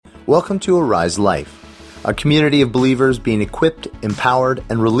Welcome to Arise Life, a community of believers being equipped, empowered,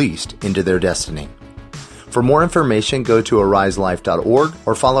 and released into their destiny. For more information, go to ariselife.org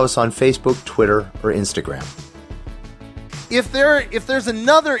or follow us on Facebook, Twitter, or Instagram. If there's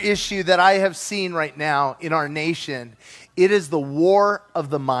another issue that I have seen right now in our nation, it is the war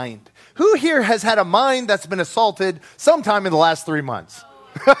of the mind. Who here has had a mind that's been assaulted sometime in the last 3 months?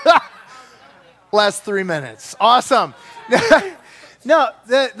 Last 3 minutes. Awesome. No,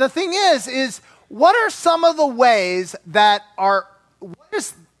 the thing is what are some of the ways what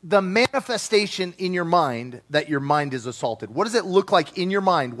is the manifestation in your mind that your mind is assaulted? What does it look like in your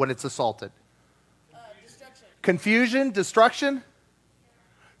mind when it's assaulted? Destruction. Confusion, destruction,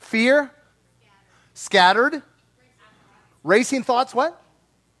 fear, scattered, racing thoughts, what?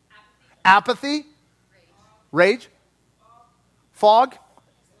 Apathy, rage, fog,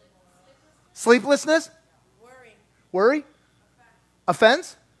 sleeplessness, worry,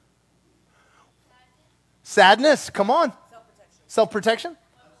 offense, sadness, come on, self-protection,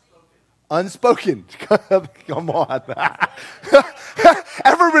 unspoken, come on.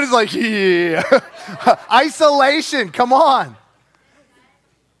 Everybody's like, yeah. Isolation, come on.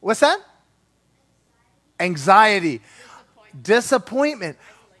 What's that? Anxiety, disappointment,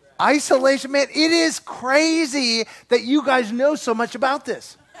 isolation. Man, it is crazy that you guys know so much about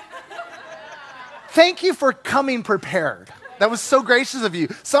this. Thank you for coming prepared. That was so gracious of you.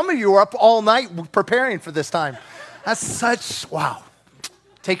 Some of you were up all night preparing for this time. That's wow.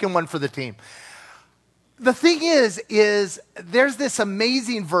 Taking one for the team. The thing is there's this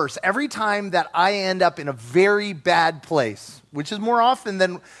amazing verse. Every time that I end up in a very bad place, which is more often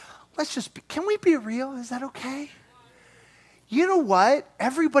than, can we be real? Is that okay? You know what?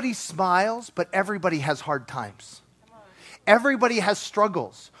 Everybody smiles, but everybody has hard times. Everybody has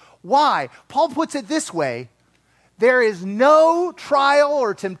struggles. Why? Paul puts it this way: there is no trial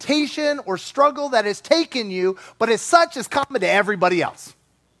or temptation or struggle that has taken you, but as such is common to everybody else.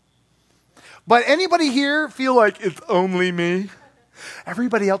 But anybody here feel like it's only me?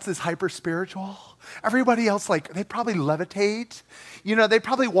 Everybody else is hyper spiritual. Everybody else, they probably levitate. They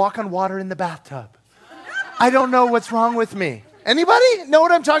probably walk on water in the bathtub. I don't know what's wrong with me. Anybody know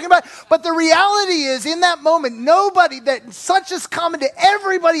what I'm talking about? But the reality is, in that moment, that such is common to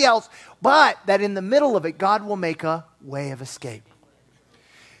everybody else, but that in the middle of it, God will make a way of escape.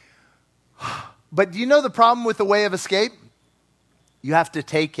 But do you know the problem with the way of escape? You have to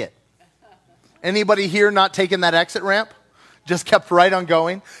take it. Anybody here not taking that exit ramp? Just kept right on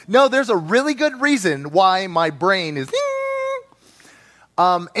going? No, there's a really good reason why my brain is...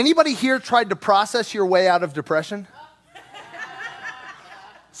 Anybody here tried to process your way out of depression?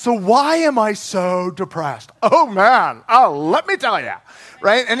 So why am I so depressed? Oh man, let me tell you,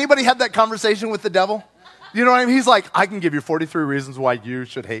 right? Anybody had that conversation with the devil? You know what I mean? He's like, I can give you 43 reasons why you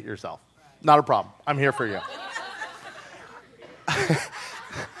should hate yourself. Not a problem. I'm here for you.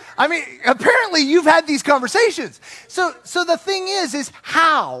 I mean, apparently you've had these conversations. So the thing is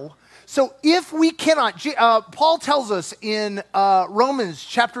how? So if we cannot, Paul tells us in Romans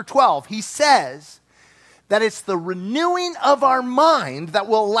chapter 12, he says that it's the renewing of our mind that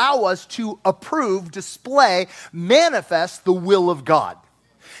will allow us to approve, display, manifest the will of God.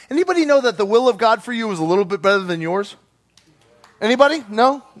 Anybody know that the will of God for you is a little bit better than yours? Anybody?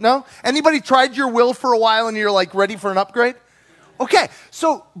 No? Anybody tried your will for a while and you're ready for an upgrade? Okay,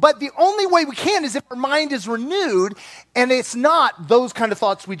 but the only way we can is if our mind is renewed, and it's not those kind of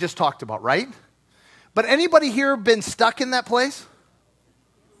thoughts we just talked about, right? But anybody here been stuck in that place?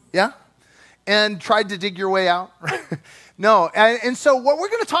 Yeah? And tried to dig your way out? No. And so what we're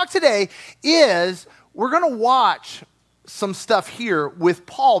going to talk today is we're going to watch some stuff here with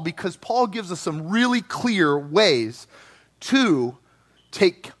Paul, because Paul gives us some really clear ways to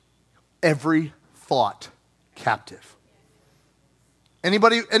take every thought captive.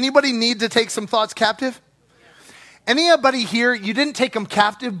 Anybody need to take some thoughts captive? Anybody here, you didn't take them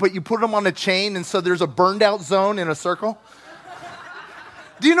captive, but you put them on a chain, and so there's a burned out zone in a circle?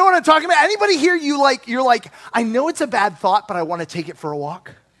 Do you know what I'm talking about? Anybody here, you're like, I know it's a bad thought, but I want to take it for a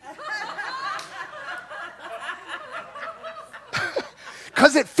walk?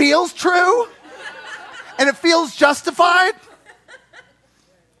 Because it feels true? And it feels justified?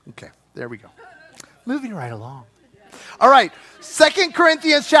 Okay, there we go. Moving right along. All right, 2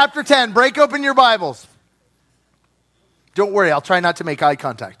 Corinthians chapter 10. Break open your Bibles. Don't worry, I'll try not to make eye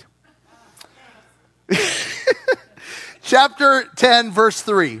contact. Chapter 10, verse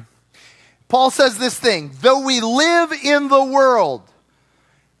 3. Paul says this thing: though we live in the world,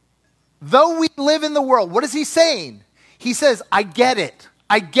 what is he saying? He says, I get it.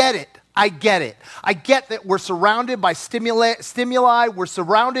 I get it. I get that we're surrounded by stimuli. We're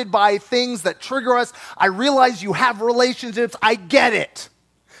surrounded by things that trigger us. I realize you have relationships. I get it.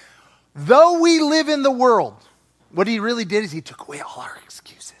 Though we live in the world, what he really did is he took away all our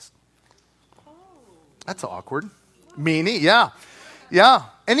excuses. That's awkward. Meanie, yeah. Yeah.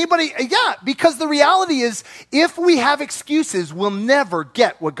 Anybody? Yeah, because the reality is, if we have excuses, we'll never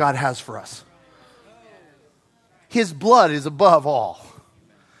get what God has for us. His blood is above all.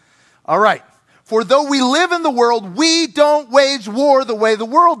 All right. For though we live in the world, we don't wage war the way the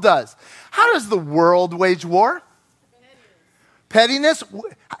world does. How does the world wage war? Pettiness.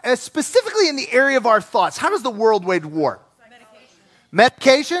 Specifically in the area of our thoughts. How does the world wage war?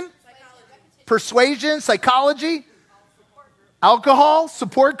 Medication? Persuasion? Psychology? Alcohol?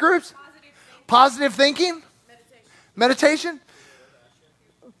 Support groups? Positive thinking? Meditation?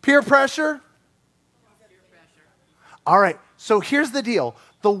 Peer pressure? All right. So here's the deal.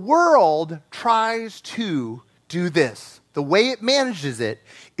 The world tries to do this. The way it manages it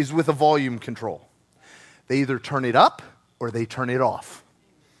is with a volume control. They either turn it up or they turn it off.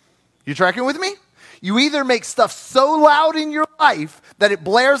 You tracking with me? You either make stuff so loud in your life that it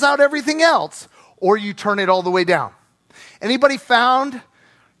blares out everything else, or you turn it all the way down. Anybody found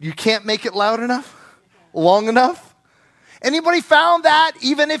you can't make it loud enough? Long enough? Anybody found that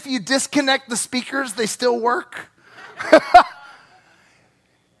even if you disconnect the speakers, they still work?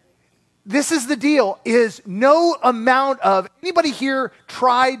 This is the deal, is no amount of, anybody here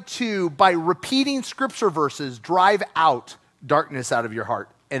tried to, by repeating scripture verses, drive out darkness out of your heart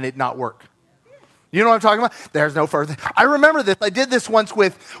and it not work? You know what I'm talking about? There's no further. I remember this. I did this once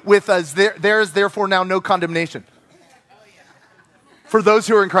with there is therefore now no condemnation. For those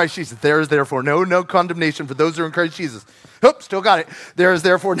who are in Christ Jesus. There is therefore no condemnation for those who are in Christ Jesus. Oops, still got it. There is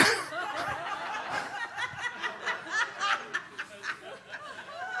therefore no.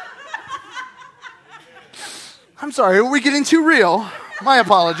 I'm sorry, are we getting too real? My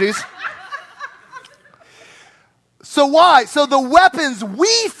apologies. So why? So the weapons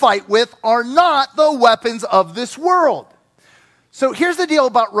we fight with are not the weapons of this world. So here's the deal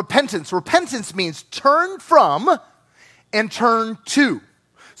about repentance. Repentance means turn from and turn to.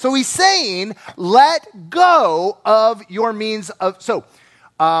 So he's saying, let go of your means of, so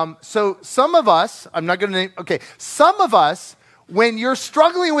some of us, I'm not going to name, okay, some of us, when you're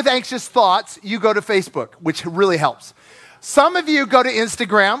struggling with anxious thoughts, you go to Facebook, which really helps. Some of you go to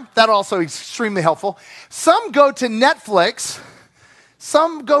Instagram. That also is extremely helpful. Some go to Netflix.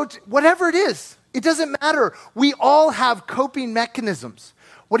 Some go to whatever it is. It doesn't matter. We all have coping mechanisms.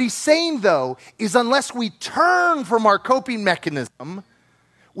 What he's saying, though, is unless we turn from our coping mechanism,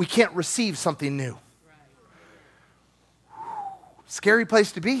 we can't receive something new. Scary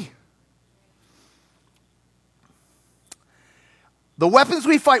place to be. The weapons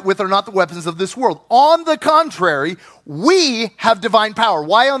we fight with are not the weapons of this world. On the contrary, we have divine power.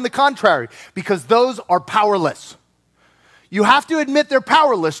 Why on the contrary? Because those are powerless. You have to admit they're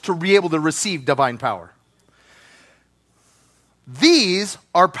powerless to be able to receive divine power. These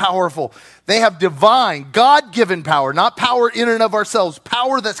are powerful. They have divine, God-given power, not power in and of ourselves,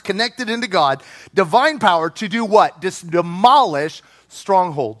 power that's connected into God, divine power to do what? Demolish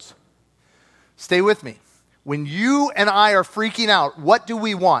strongholds. Stay with me. When you and I are freaking out, what do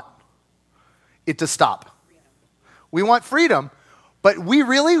we want? It to stop. We want freedom, but we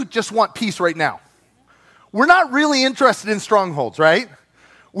really just want peace right now. We're not really interested in strongholds, right?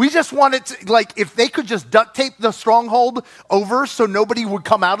 We just want it to, like, if they could just duct tape the stronghold over so nobody would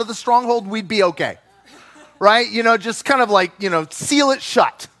come out of the stronghold, we'd be okay. Right? You know, just kind of like, seal it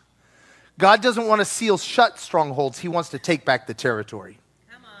shut. God doesn't want to seal shut strongholds. He wants to take back the territory.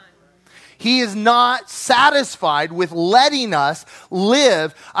 He is not satisfied with letting us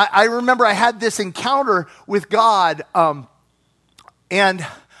live. I remember I had this encounter with God, and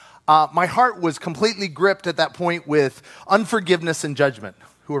my heart was completely gripped at that point with unforgiveness and judgment.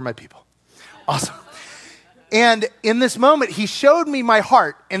 Who are my people? Awesome. And in this moment, he showed me my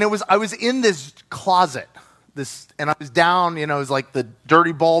heart, and I was in this closet, and I was down. It was like the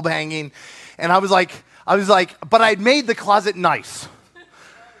dirty bulb hanging, and I was like, but I'd made the closet nice.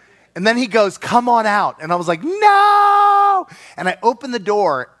 And then he goes, come on out. And I was like, no! And I opened the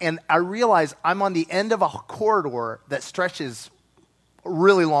door, and I realized I'm on the end of a corridor that stretches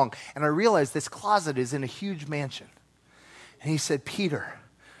really long. And I realized this closet is in a huge mansion. And he said, Peter,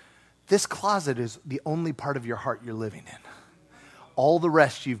 this closet is the only part of your heart you're living in. All the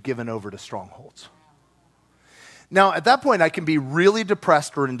rest you've given over to strongholds. Now, at that point, I can be really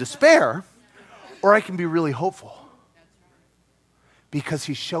depressed or in despair, or I can be really hopeful. Because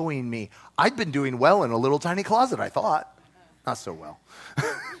he's showing me, I'd been doing well in a little tiny closet, I thought. Not so well.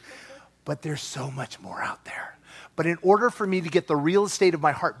 But there's so much more out there. But in order for me to get the real estate of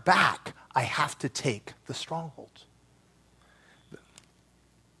my heart back, I have to take the strongholds.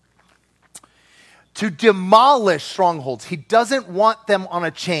 To demolish strongholds. He doesn't want them on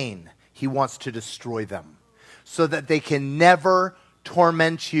a chain. He wants to destroy them so that they can never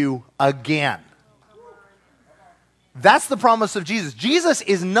torment you again. That's the promise of Jesus. Jesus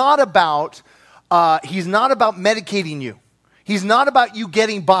is not about, he's not about medicating you. He's not about you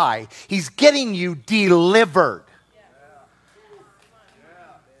getting by. He's getting you delivered.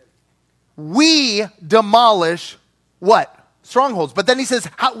 We demolish what? Strongholds. But then he says,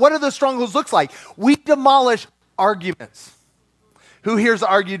 what do those strongholds look like? We demolish arguments. Who here's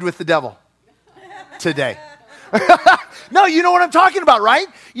argued with the devil today? No, you know what I'm talking about, right?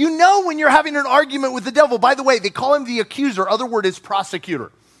 You know when you're having an argument with the devil. By the way, they call him the accuser. Other word is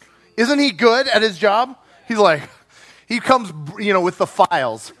prosecutor. Isn't he good at his job? He's like, he comes, with the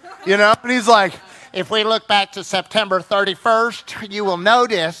files, and he's like, if we look back to September 31st, you will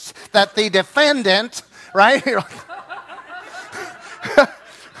notice that the defendant, right?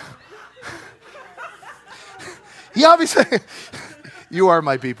 He obviously, you are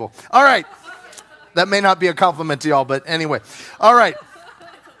my people. All right. That may not be a compliment to y'all, but anyway. All right.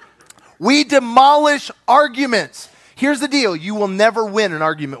 We demolish arguments. Here's the deal. You will never win an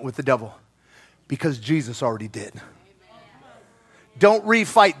argument with the devil because Jesus already did. Don't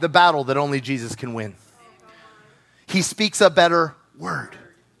refight the battle that only Jesus can win. He speaks a better word.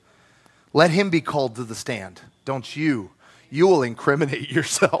 Let him be called to the stand. Don't you. You will incriminate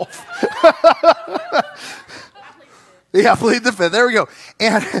yourself. Yeah, plead the fifth. There we go.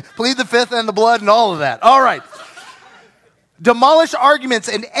 And plead the fifth and the blood and all of that. All right. Demolish arguments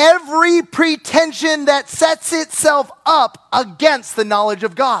and every pretension that sets itself up against the knowledge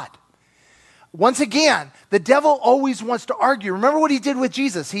of God. Once again, the devil always wants to argue. Remember what he did with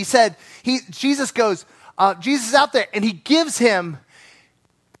Jesus. He said, Jesus is out there and he gives him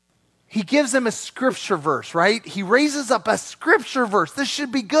a scripture verse, right? He raises up a scripture verse. This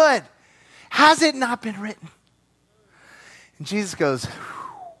should be good. Has it not been written? And Jesus goes,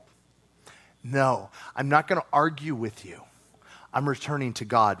 no, I'm not going to argue with you. I'm returning to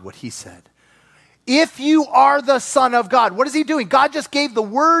God what he said. If you are the Son of God, what is he doing? God just gave the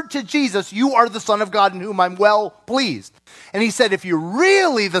word to Jesus. You are the Son of God in whom I'm well pleased. And he said, if you're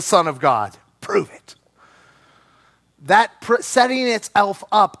really the Son of God, prove it. That setting itself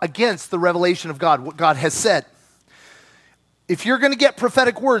up against the revelation of God, what God has said. If you're going to get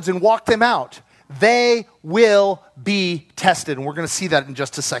prophetic words and walk them out, they will be tested. And we're going to see that in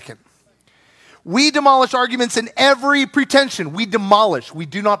just a second. We demolish arguments in every pretension. We demolish. We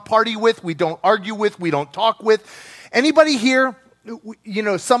do not party with. We don't argue with. We don't talk with. Anybody here,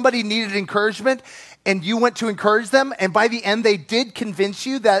 somebody needed encouragement and you went to encourage them and by the end they did convince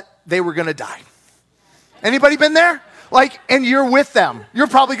you that they were going to die. Anybody been there? And you're with them. You're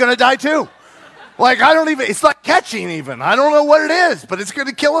probably going to die too. It's not catching even. I don't know what it is, but it's going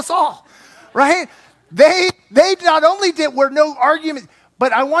to kill us all. Right? They not only were no argument,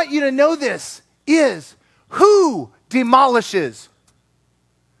 but I want you to know this is who demolishes?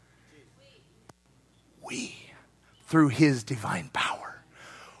 We. Through his divine power.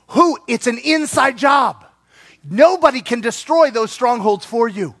 Who? It's an inside job. Nobody can destroy those strongholds for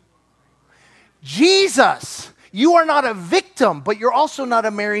you. Jesus, you are not a victim, but you're also not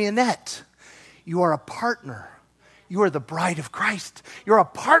a marionette. You are a partner. You are the bride of Christ. You're a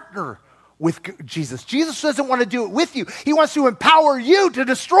partner with Jesus. Jesus doesn't want to do it with you. He wants to empower you to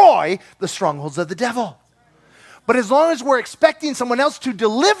destroy the strongholds of the devil. But as long as we're expecting someone else to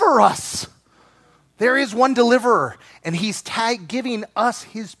deliver us, there is one deliverer, and he's giving us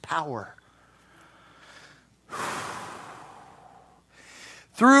his power.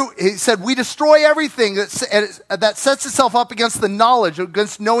 He said, we destroy everything that sets itself up against the knowledge,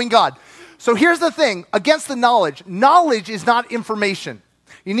 against knowing God. So here's the thing, against the knowledge. Knowledge is not information.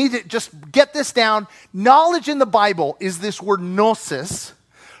 You need to just get this down. Knowledge in the Bible is this word gnosis.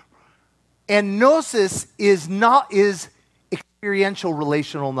 And gnosis is experiential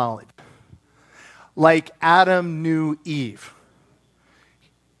relational knowledge. Like Adam knew Eve.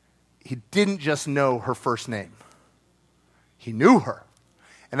 He didn't just know her first name. He knew her.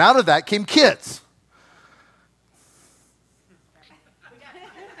 And out of that came kids.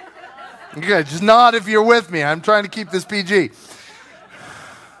 Okay, just nod if you're with me. I'm trying to keep this PG.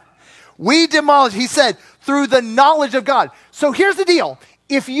 We demolish, he said, through the knowledge of God. So here's the deal.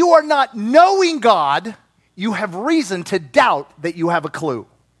 If you are not knowing God, you have reason to doubt that you have a clue.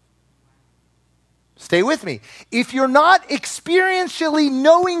 Stay with me. If you're not experientially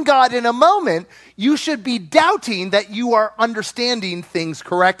knowing God in a moment, you should be doubting that you are understanding things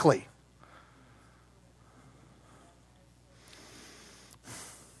correctly.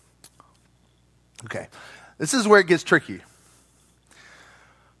 Okay. This is where it gets tricky.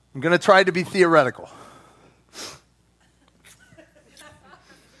 I'm going to try to be theoretical.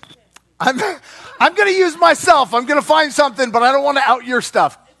 I'm going to use myself. I'm going to find something, but I don't want to out your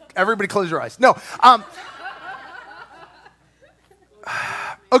stuff. Everybody close your eyes. No.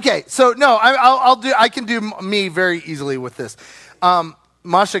 Okay, so no, I can do me very easily with this.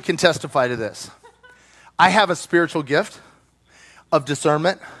 Masha can testify to this. I have a spiritual gift of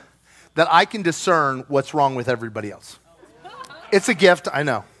discernment that I can discern what's wrong with everybody else. It's a gift, I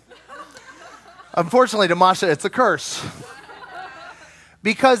know. Unfortunately to Masha, it's a curse.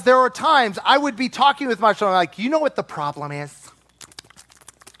 Because there are times I would be talking with Masha, and I'm like, you know what the problem is?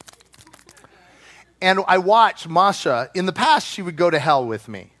 And I watch Masha. In the past, she would go to hell with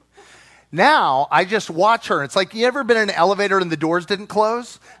me. Now, I just watch her. It's like, you ever been in an elevator and the doors didn't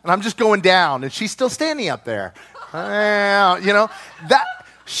close? And I'm just going down, and she's still standing up there. You know, that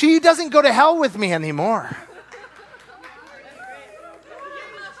she doesn't go to hell with me anymore.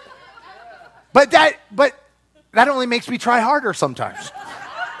 But that only makes me try harder sometimes.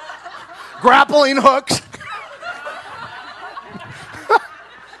 Grappling hooks.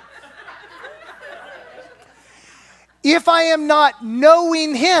 If I am not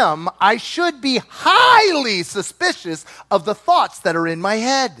knowing him, I should be highly suspicious of the thoughts that are in my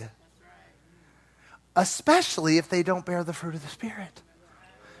head. Especially if they don't bear the fruit of the Spirit.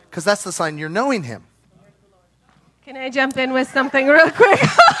 Because that's the sign you're knowing him. Can I jump in with something real quick?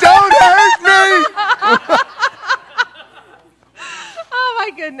 Don't hurt me! Oh my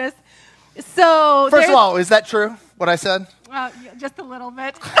goodness. So First of all, is that true, what I said? Yeah, just a little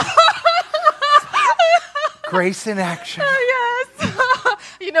bit. Grace in action. Yes.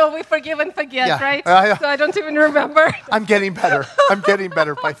 You know, we forgive and forget, Yeah. right? Yeah. So I don't even remember. I'm getting better. I'm getting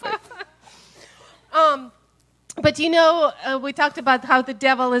better by faith. But you know, we talked about how the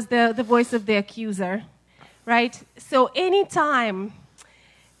devil is the voice of the accuser, right? So anytime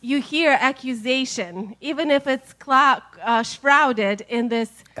you hear accusation, even if it's shrouded in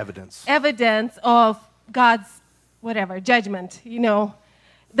this evidence of God's judgment, you know,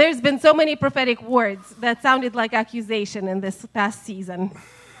 there's been so many prophetic words that sounded like accusation in this past season,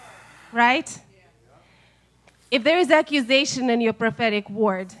 right? Yeah. If there is accusation in your prophetic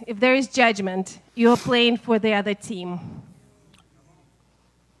word, if there is judgment, you're playing for the other team.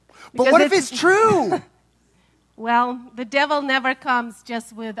 But what if it's true? Well, the devil never comes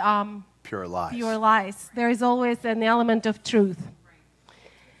just with pure lies. Pure lies. There is always an element of truth.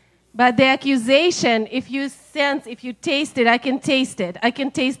 But the accusation, if you taste it, I can taste it. I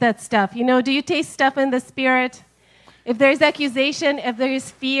can taste that stuff. You know, do you taste stuff in the spirit? If there's accusation, if there is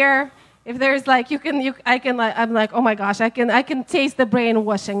fear, if there's like, I'm like, oh my gosh, I can taste the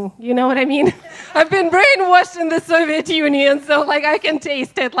brainwashing. You know what I mean? I've been brainwashed in the Soviet Union, so like I can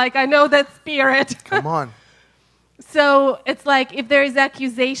taste it. Like I know that spirit. Come on. So it's like, if there is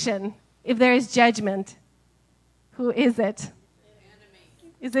accusation, if there is judgment, who is it?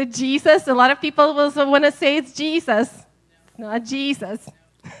 Is it Jesus? A lot of people will want to say it's Jesus. It's not Jesus.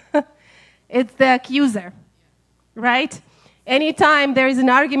 It's the accuser, right? Anytime there is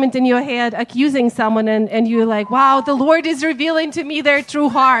an argument in your head accusing someone and you're like, wow, the Lord is revealing to me their true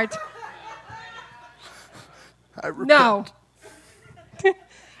heart. I repent. No.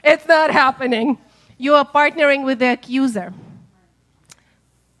 It's not happening. You are partnering with the accuser.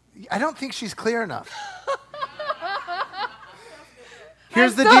 I don't think she's clear enough.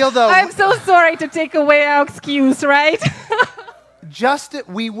 Here's the deal, though. I'm so sorry to take away our excuse, right?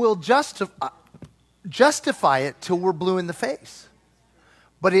 We will justify it till we're blue in the face.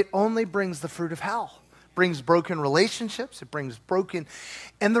 But it only brings the fruit of hell. Brings broken relationships. It brings broken...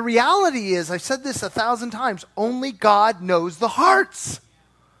 And the reality is, I've said this 1,000 times, only God knows the hearts.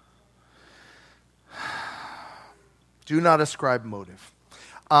 Do not ascribe motive.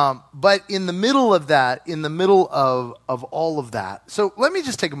 But in the middle of that, in the middle of all of that, so let me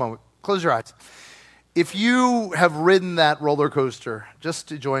just take a moment. Close your eyes. If you have ridden that roller coaster, just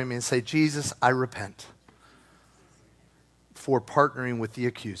to join me and say, Jesus, I repent for partnering with the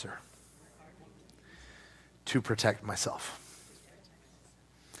accuser to protect myself.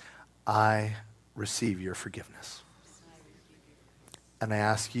 I receive your forgiveness. And I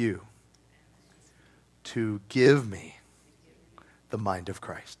ask you to give me the mind of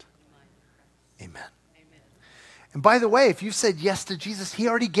Christ. Amen. And by the way, if you said yes to Jesus, he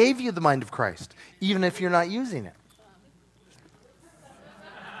already gave you the mind of Christ, even if you're not using it.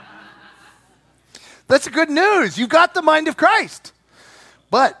 That's good news. You got the mind of Christ.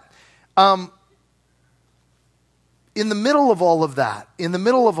 But in the middle of all that,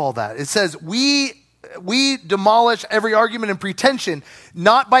 it says, we demolish every argument and pretension,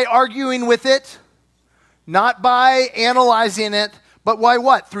 not by arguing with it, not by analyzing it, but by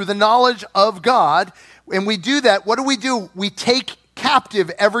what? Through the knowledge of God. And we do that. What do? We take captive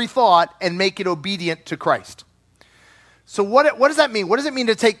every thought and make it obedient to Christ. So what does that mean? What does it mean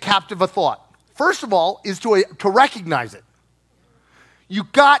to take captive a thought? First of all, is to recognize it. You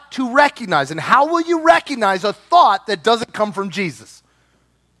got to recognize. And how will you recognize a thought that doesn't come from Jesus?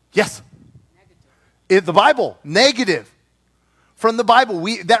 Yes. Negative. The Bible, negative. From the Bible,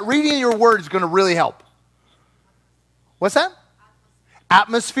 that reading your word is going to really help. What's that?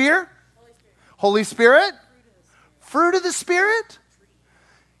 Atmosphere. Holy Spirit. Fruit of the Spirit.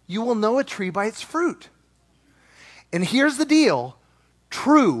 You will know a tree by its fruit. And here's the deal.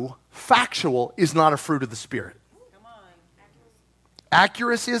 True, factual is not a fruit of the Spirit.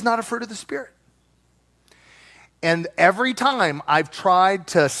 Accuracy is not a fruit of the Spirit. And every time I've tried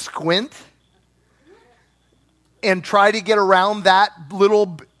to squint and try to get around that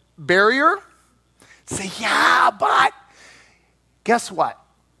little barrier, say, yeah, but guess what?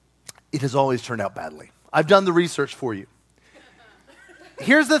 It has always turned out badly. I've done the research for you.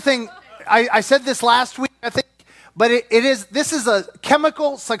 Here's the thing. I said this last week, I think, but this is a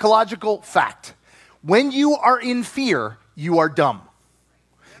chemical, psychological fact. When you are in fear, you are dumb.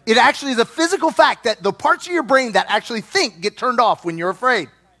 It actually is a physical fact that the parts of your brain that actually think get turned off when you're afraid.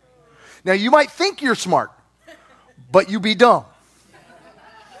 Now, you might think you're smart, but you be dumb.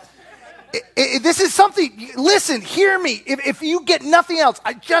 This is something, listen, hear me. If you get nothing else,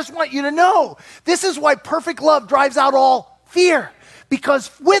 I just want you to know, this is why perfect love drives out all fear. Because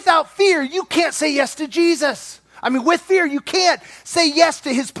without fear, you can't say yes to Jesus. I mean, with fear, you can't say yes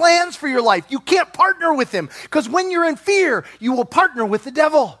to his plans for your life. You can't partner with him. Because when you're in fear, you will partner with the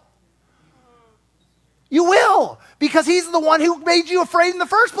devil. You will. Because he's the one who made you afraid in the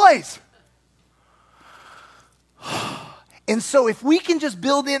first place. And so if we can just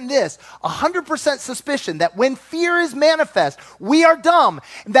build in this 100% suspicion that when fear is manifest, we are dumb,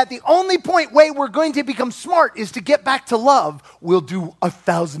 and that the only way we're going to become smart is to get back to love, we'll do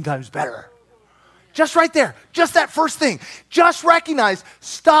 1,000 times better. Just right there. Just that first thing. Just recognize,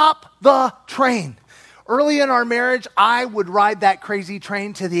 stop the train. Early in our marriage, I would ride that crazy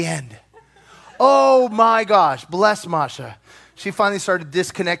train to the end. Oh my gosh, bless Masha. She finally started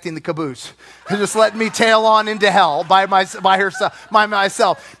disconnecting the caboose and just letting me tail on into hell by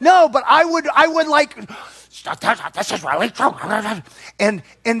myself. No, but I would like, this is really true. And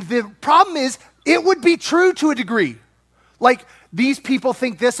the problem is, it would be true to a degree. Like, these people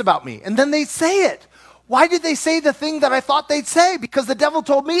think this about me. And then they say it. Why did they say the thing that I thought they'd say? Because the devil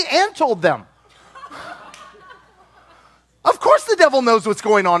told me and told them. Of course the devil knows what's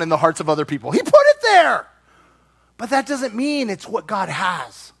going on in the hearts of other people. He put it there. But that doesn't mean it's what God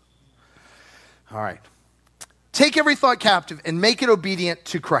has. All right. Take every thought captive and make it obedient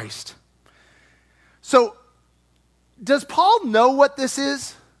to Christ. So, does Paul know what this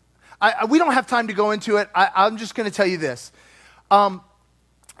is? We don't have time to go into it. I'm just going to tell you this.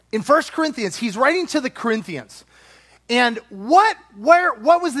 In 1 Corinthians, he's writing to the Corinthians. And what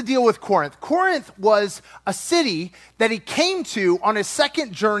was the deal with Corinth? Corinth was a city that he came to on his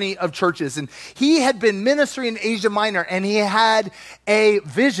second journey of churches. And he had been ministering in Asia Minor, and he had a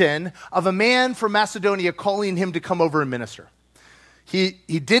vision of a man from Macedonia calling him to come over and minister. He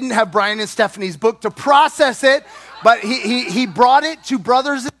didn't have Brian and Stephanie's book to process it, but he brought it to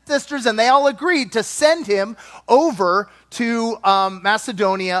brothers and sisters, and they all agreed to send him over to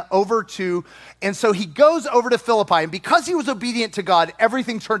Macedonia, and so he goes over to Philippi, and because he was obedient to God,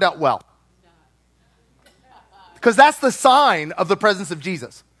 everything turned out well. Because that's the sign of the presence of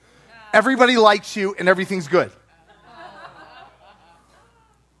Jesus. Everybody likes you, and everything's good.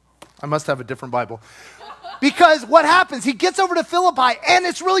 I must have a different Bible. Because what happens, he gets over to Philippi, and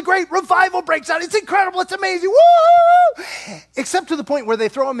it's really great. Revival breaks out. It's incredible. It's amazing. Woo! Except to the point where they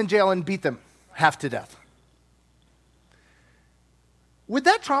throw him in jail and beat them half to death. Would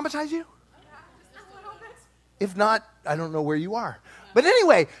that traumatize you? If not, I don't know where you are. But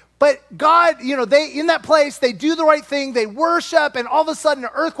anyway, but God, they in that place, they do the right thing. They worship, and all of a sudden an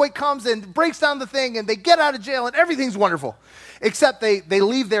earthquake comes and breaks down the thing, and they get out of jail, and everything's wonderful. Except they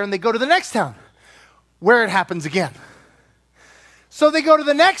leave there, and they go to the next town, where it happens again. So they go to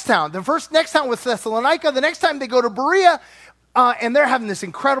the next town. The next town was Thessalonica. The next time they go to Berea, and they're having this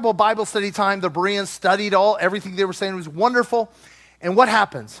incredible Bible study time. The Bereans studied everything they were saying was wonderful. And what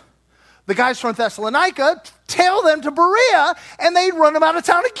happens? The guys from Thessalonica tail them to Berea, and they run them out of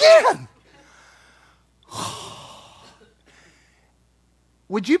town again.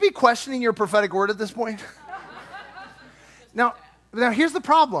 Would you be questioning your prophetic word at this point? Now here's the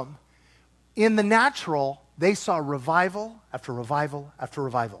problem. In the natural, they saw revival after revival after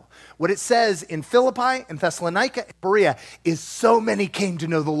revival. What it says in Philippi, in Thessalonica, and Berea is so many came to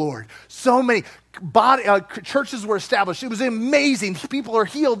know the Lord. So many churches were established. It was amazing. People are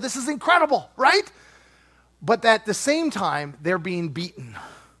healed. This is incredible, right? But at the same time, they're being beaten.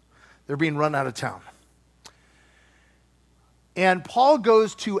 They're being run out of town. And Paul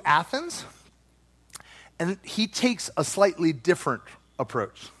goes to Athens, and he takes a slightly different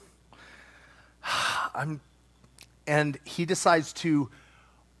approach. And he decides to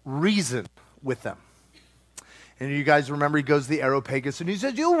reason with them. And you guys remember he goes to the Areopagus and he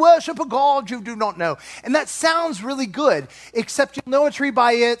says, you worship a God you do not know. And that sounds really good, except you'll know a tree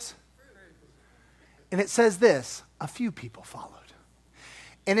by its. And it says this, a few people followed.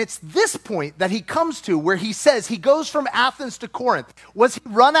 And it's this point that he comes to where he says he goes from Athens to Corinth. Was he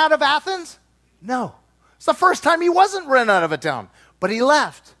run out of Athens? No. It's the first time he wasn't run out of a town, but he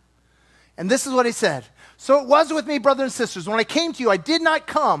left. And this is what he said. So it was with me, brothers and sisters. When I came to you, I did not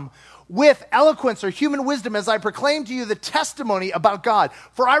come with eloquence or human wisdom as I proclaimed to you the testimony about God.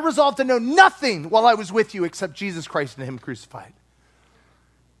 For I resolved to know nothing while I was with you except Jesus Christ and him crucified.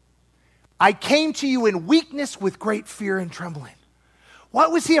 I came to you in weakness with great fear and trembling.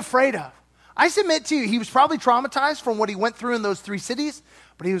 What was he afraid of? I submit to you, he was probably traumatized from what he went through in those 3 cities,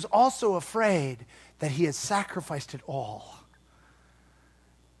 but he was also afraid that he had sacrificed it all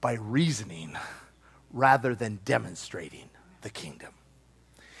by reasoning rather than demonstrating the kingdom.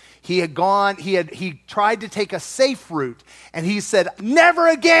 He tried to take a safe route, and he said, never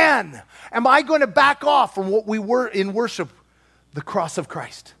again am I going to back off from what we were in worship, the cross of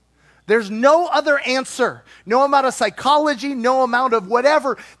Christ. There's no other answer, no amount of psychology, no amount of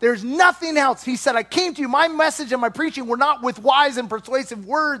whatever. There's nothing else. He said, I came to you, my message and my preaching were not with wise and persuasive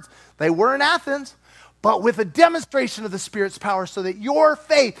words. They were in Athens, but with a demonstration of the Spirit's power so that your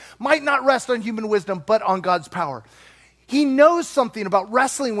faith might not rest on human wisdom, but on God's power. He knows something about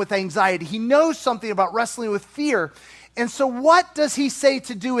wrestling with anxiety. He knows something about wrestling with fear. And so what does he say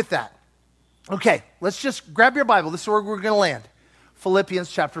to do with that? Okay, let's just grab your Bible. This is where we're going to land.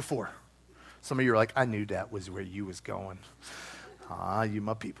 Philippians chapter 4. Some of you are like, I knew that was where you was going. You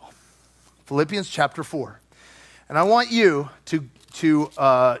my people. Philippians chapter 4. And I want you to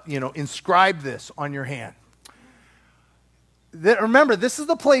inscribe this on your hand. Remember, this is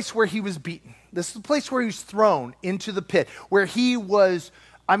the place where he was beaten. This is the place where he was thrown into the pit, where he was,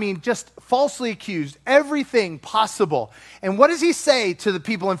 just falsely accused, everything possible. And what does he say to the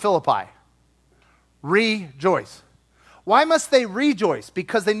people in Philippi? Rejoice. Why must they rejoice?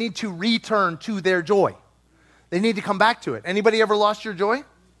 Because they need to return to their joy. They need to come back to it. Anybody ever lost your joy?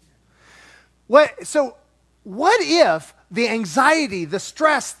 So what if the anxiety, the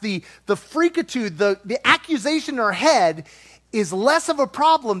stress, the freakitude, the accusation in our head is less of a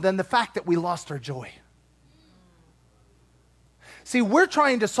problem than the fact that we lost our joy? See, we're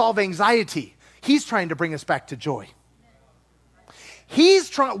trying to solve anxiety. He's trying to bring us back to joy.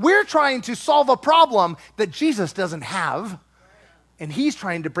 We're trying to solve a problem that Jesus doesn't have, and he's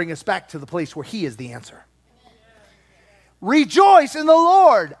trying to bring us back to the place where he is the answer. Rejoice in the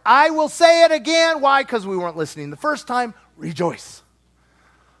Lord. I will say it again. Why? Because we weren't listening the first time. Rejoice.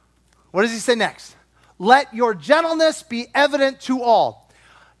 What does he say next? Let your gentleness be evident to all.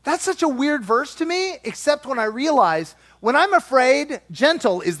 That's such a weird verse to me, except when I realize when I'm afraid,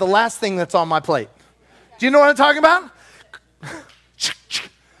 gentle is the last thing that's on my plate. Do you know what I'm talking about?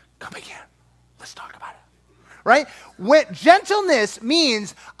 Come again. Let's talk about it. Right? When gentleness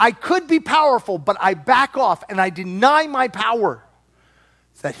means I could be powerful, but I back off and I deny my power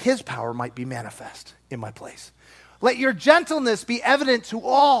so that his power might be manifest in my place. Let your gentleness be evident to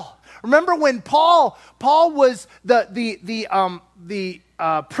all. Remember when Paul was the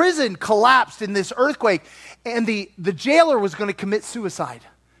prison collapsed in this earthquake, and the jailer was going to commit suicide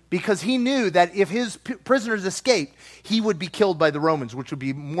because he knew that if his prisoners escaped, he would be killed by the Romans, which would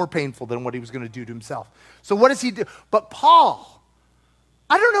be more painful than what he was going to do to himself. So what does he do? But Paul,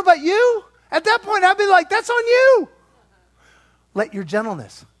 I don't know about you. At that point, I'd be like, that's on you. Let your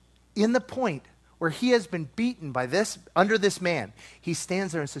gentleness, in the point where he has been beaten by under this man, he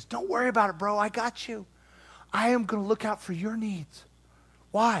stands there and says, don't worry about it, bro. I got you. I am going to look out for your needs.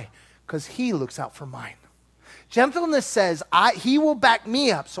 Why? Because he looks out for mine. Gentleness says, he will back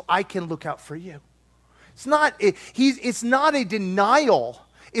me up so I can look out for you. It's not a denial.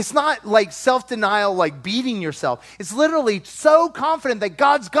 It's not like self-denial, like beating yourself. It's literally so confident that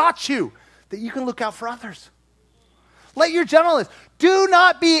God's got you that you can look out for others. Let your gentleness. Do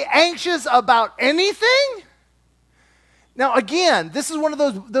not be anxious about anything. Now, again, this is one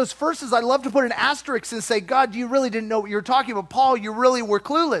of those verses I love to put an asterisk and say, God, you really didn't know what you were talking about. Paul, you really were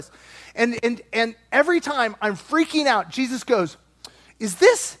clueless. And every time I'm freaking out, Jesus goes, is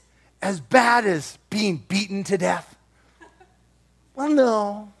this as bad as being beaten to death? Well,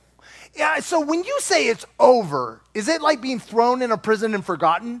 no. Yeah, so when you say it's over, is it like being thrown in a prison and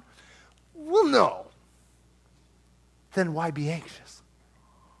forgotten? Well, no. Then why be anxious?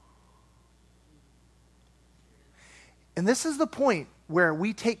 And this is the point where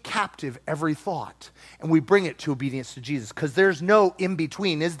we take captive every thought and we bring it to obedience to Jesus, because there's no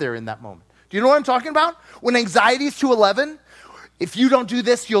in-between, is there, in that moment? Do you know what I'm talking about? When anxiety is to 11, if you don't do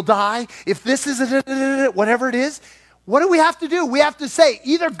this, you'll die. If this is whatever it is, what do we have to do? We have to say,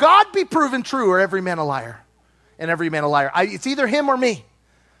 either God be proven true or every man a liar. And every man a liar. It's either him or me.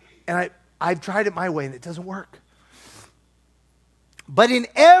 And I've tried it my way and it doesn't work. But in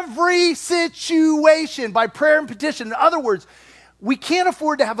every situation, by prayer and petition, in other words, we can't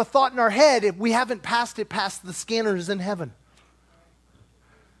afford to have a thought in our head if we haven't passed it past the scanners in heaven.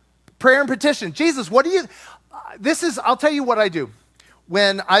 Prayer and petition. Jesus, what do you... I'll tell you what I do.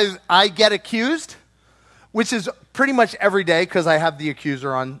 When I get accused, which is pretty much every day because I have the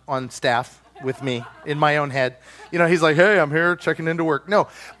accuser on staff with me in my own head. You know, he's like, hey, I'm here checking into work. No,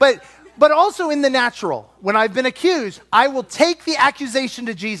 but also in the natural, when I've been accused, I will take the accusation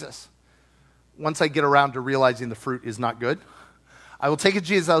to Jesus. Once I get around to realizing the fruit is not good, I will take it to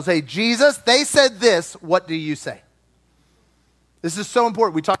Jesus. I'll say, Jesus, they said this. What do you say? This is so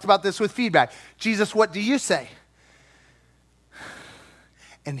important. We talked about this with feedback. Jesus, what do you say?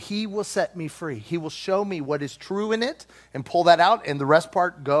 And he will set me free. He will show me what is true in it and pull that out, and the rest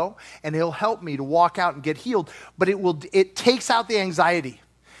part go, and he'll help me to walk out and get healed. But it takes out the anxiety.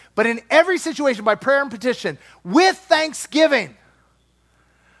 But in every situation, by prayer and petition, with thanksgiving,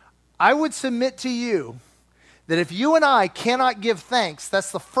 I would submit to you that if you and I cannot give thanks,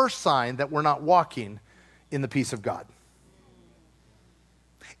 that's the first sign that we're not walking in the peace of God.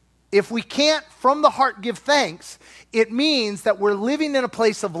 If we can't, from the heart, give thanks, it means that we're living in a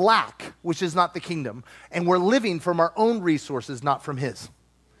place of lack, which is not the kingdom, and we're living from our own resources, not from his.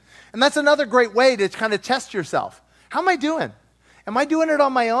 And that's another great way to kind of test yourself. How am I doing? Am I doing it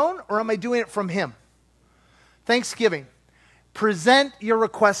on my own, or am I doing it from him? Thanksgiving. Present your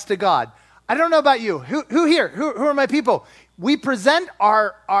requests to God. I don't know about you. Who here? Who are my people? We present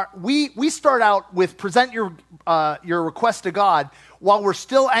we start out with present your request to God while we're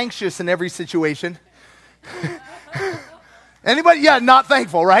still anxious in every situation. Anybody? Yeah, not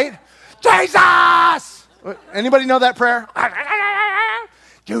thankful, right? Jesus! Anybody know that prayer?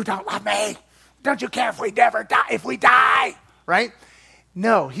 You don't love me. Don't you care if we die? Right?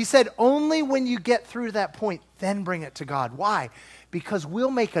 No, he said only when you get through that point, then bring it to God. Why? Because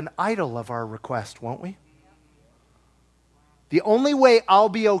we'll make an idol of our request, won't we? The only way I'll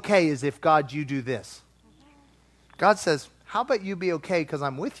be okay is if, God, you do this. God says, how about you be okay because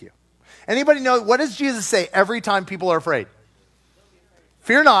I'm with you? Anybody know, what does Jesus say every time people are afraid?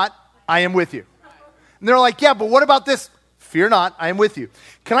 Fear not, I am with you. And they're like, yeah, but what about this? Fear not, I am with you.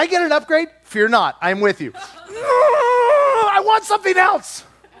 Can I get an upgrade? Fear not, I am with you. I want something else.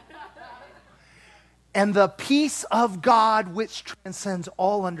 And the peace of God, which transcends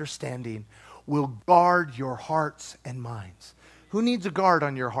all understanding, will guard your hearts and minds. Who needs a guard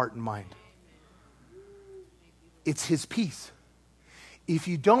on your heart and mind? It's his peace. If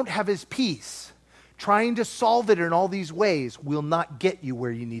you don't have his peace, trying to solve it in all these ways will not get you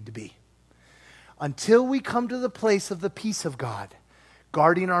where you need to be. Until we come to the place of the peace of God,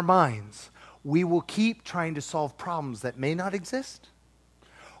 guarding our minds, we will keep trying to solve problems that may not exist.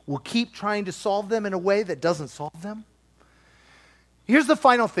 We'll keep trying to solve them in a way that doesn't solve them. Here's the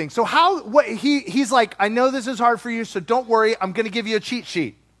final thing. So he's like, I know this is hard for you, so don't worry. I'm going to give you a cheat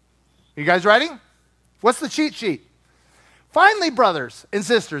sheet. You guys ready? What's the cheat sheet? Finally, brothers and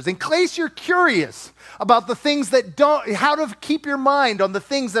sisters, in case you're curious about the things that how to keep your mind on the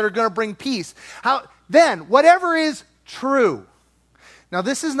things that are going to bring peace, then whatever is true. Now,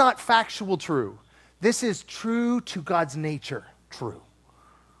 this is not factual true. This is true to God's nature true.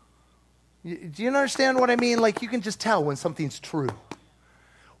 Do you understand what I mean? Like, you can just tell when something's true.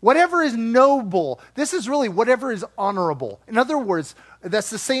 Whatever is noble, this is really whatever is honorable. In other words, that's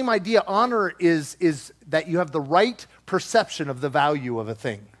the same idea. Honor is that you have the right perception of the value of a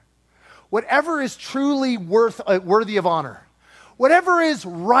thing. Whatever is truly worthy of honor. Whatever is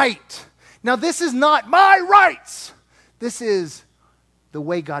right. Now, this is not my rights. This is the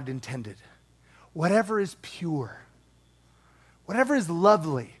way God intended. Whatever is pure. Whatever is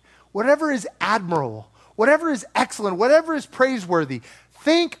lovely. Whatever is admirable. Whatever is excellent. Whatever is praiseworthy.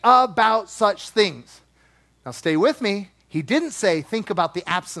 Think about such things. Now stay with me. He didn't say think about the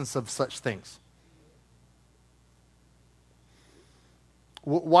absence of such things.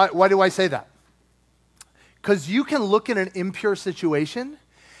 Why do I say that? Because you can look at an impure situation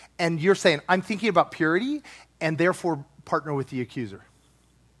and you're saying, I'm thinking about purity, and therefore partner with the accuser.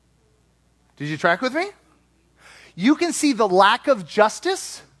 Did you track with me? You can see the lack of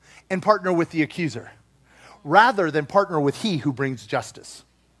justice and partner with the accuser, rather than partner with he who brings justice.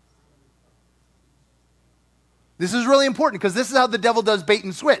 This is really important because this is how the devil does bait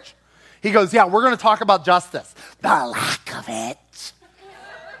and switch. He goes, yeah, we're going to talk about justice. The lack of it.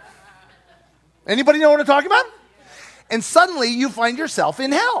 Anybody know what I'm talking about? And suddenly you find yourself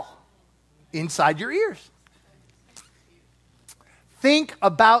in hell inside your ears. Think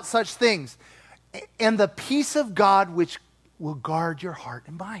about such things. And the peace of God which will guard your heart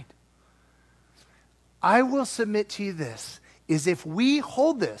and mind. I will submit to you this, is if we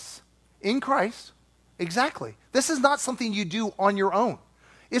hold this in Christ, exactly. This is not something you do on your own.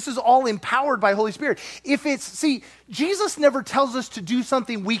 This is all empowered by Holy Spirit. Jesus never tells us to do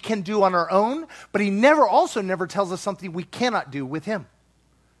something we can do on our own, but he also never tells us something we cannot do with him.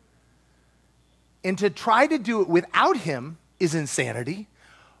 And to try to do it without him is insanity,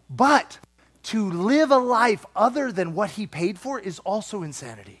 but to live a life other than what he paid for is also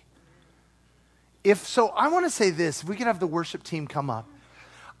insanity. I want to say this, if we could have the worship team come up.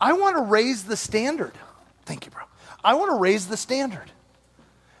 I want to raise the standard. Thank you, bro. I want to raise the standard.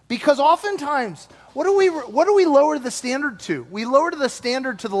 Because oftentimes, what do we lower the standard to? We lower the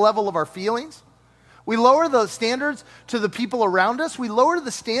standard to the level of our feelings. We lower the standards to the people around us. We lower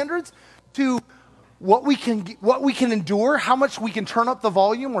the standards to what we can endure, how much we can turn up the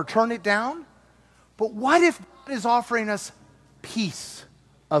volume or turn it down. But what if God is offering us peace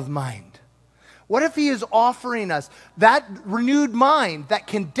of mind? What if he is offering us that renewed mind that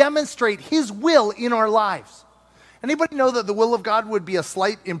can demonstrate his will in our lives? Anybody know that the will of God would be a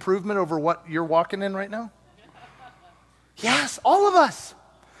slight improvement over what you're walking in right now? Yes, all of us.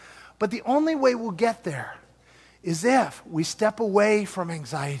 But the only way we'll get there is if we step away from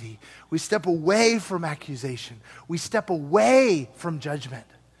anxiety, we step away from accusation, we step away from judgment,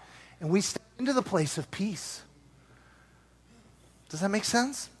 and we step into the place of peace. Does that make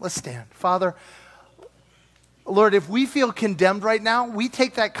sense? Let's stand. Father, Lord, if we feel condemned right now, we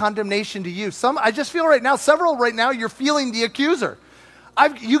take that condemnation to you. I just feel right now, several right now, you're feeling the accuser.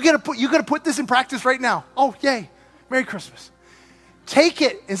 You got to put this in practice right now. Oh, yay. Merry Christmas. Take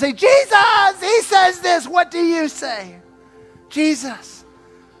it and say, Jesus, he says this. What do you say? Jesus,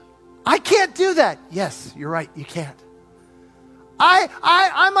 I can't do that. Yes, you're right. You can't.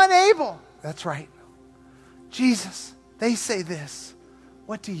 I'm unable. That's right. Jesus, they say this.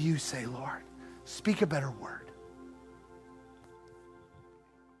 What do you say, Lord? Speak a better word.